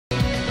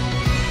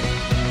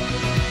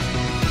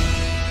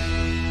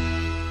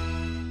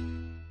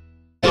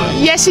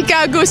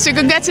Jessica Augusto,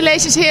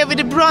 congratulations here with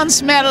the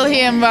bronze medal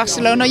here in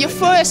Barcelona. Your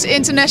first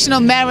international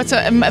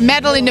marathon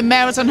medal in the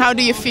marathon. How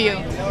do you feel?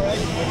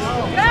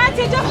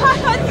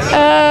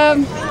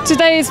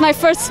 Today is my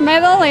first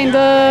medal in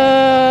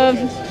the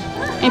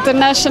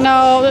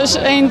international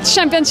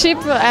championship.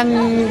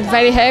 I'm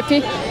very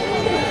happy.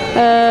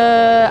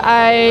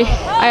 I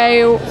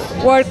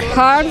work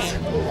hard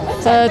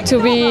to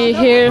be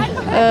here.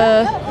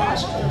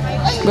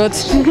 Good.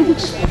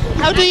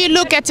 How do you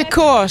look at the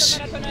course?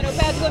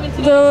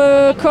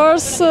 The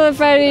course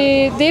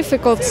very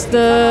difficult.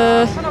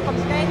 The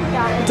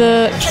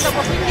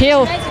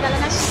hill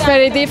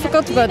very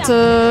difficult, but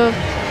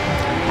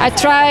I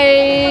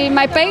try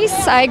my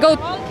pace. I go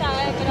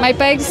my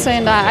pace,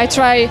 and I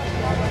try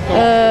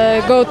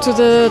go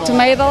to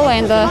medal.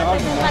 And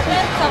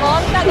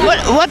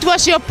what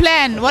was your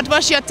plan? What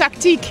was your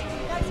tactic?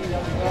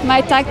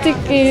 My tactic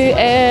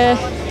is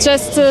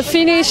just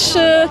finish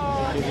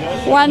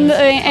one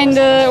and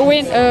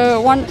win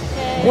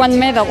one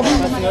medal.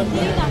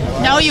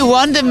 Now you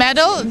won the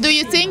medal. Do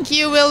you think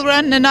you will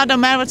run another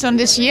marathon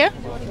this year?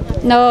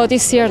 No,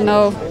 this year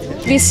no.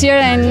 This year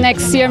and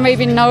next year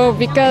maybe no,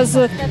 because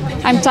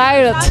I'm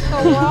tired.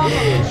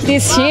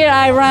 This year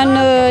I run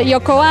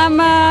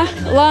Yokohama,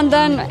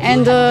 London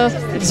and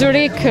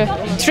Zurich,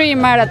 3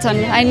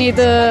 marathons. I need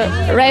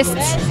rest,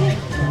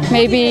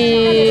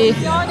 maybe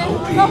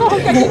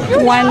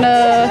one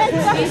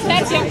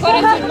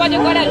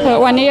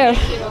year,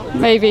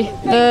 maybe.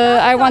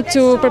 I want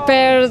to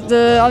prepare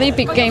the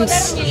Olympic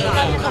Games.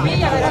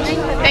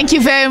 Thank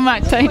you very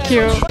much. Thank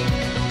you.